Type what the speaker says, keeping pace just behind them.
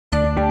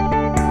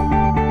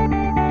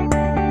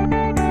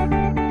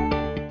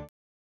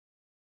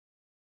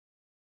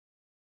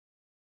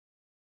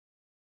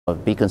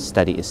Beacon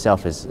study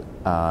itself is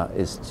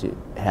to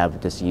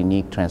have this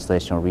unique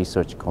translational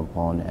research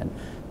component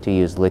to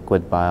use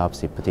liquid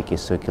biopsy, particularly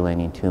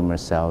circulating tumor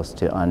cells,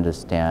 to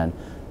understand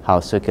how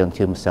circulating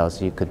tumor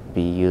cells could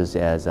be used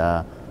as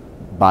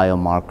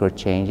biomarker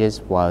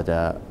changes while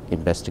the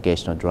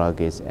investigational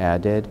drug is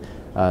added.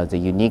 The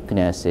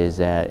uniqueness is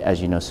that,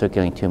 as you know,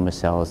 circulating tumor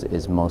cells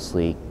is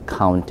mostly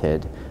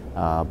counted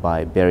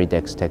by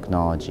Beridex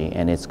technology,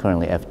 and it's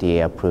currently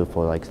FDA approved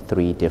for like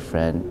 3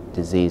 different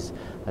diseases,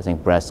 I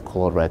think breast,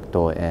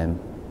 colorectal, and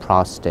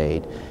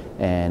prostate,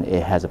 and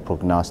it has a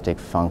prognostic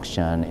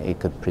function. It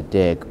could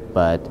predict,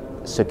 but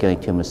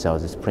circulating tumor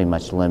cells is pretty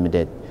much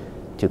limited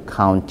to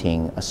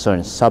counting a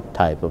certain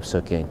subtype of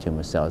circulating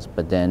tumor cells,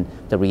 but then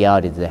the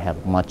reality is they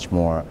have much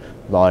more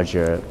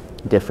larger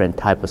different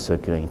type of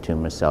circulating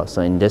tumor cells.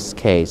 So in this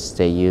case,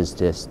 they used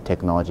this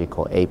technology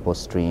called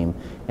ApoStream,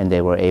 and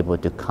they were able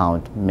to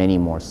count many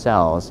more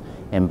cells,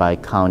 and by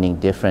counting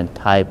different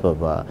type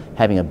of,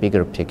 having a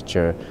bigger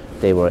picture,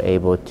 they were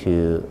able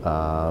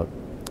to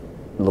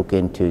look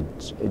into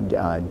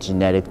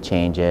genetic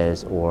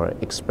changes or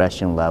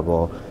expression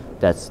level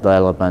that's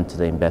relevant to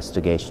the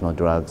investigational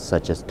drugs,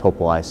 such as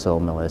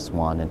topoisomerase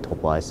 1 and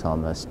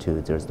topoisomerase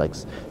 2. There's like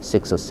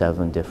 6 or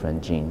 7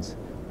 different genes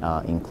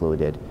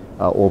included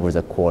over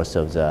the course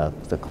of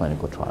the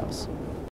clinical trials.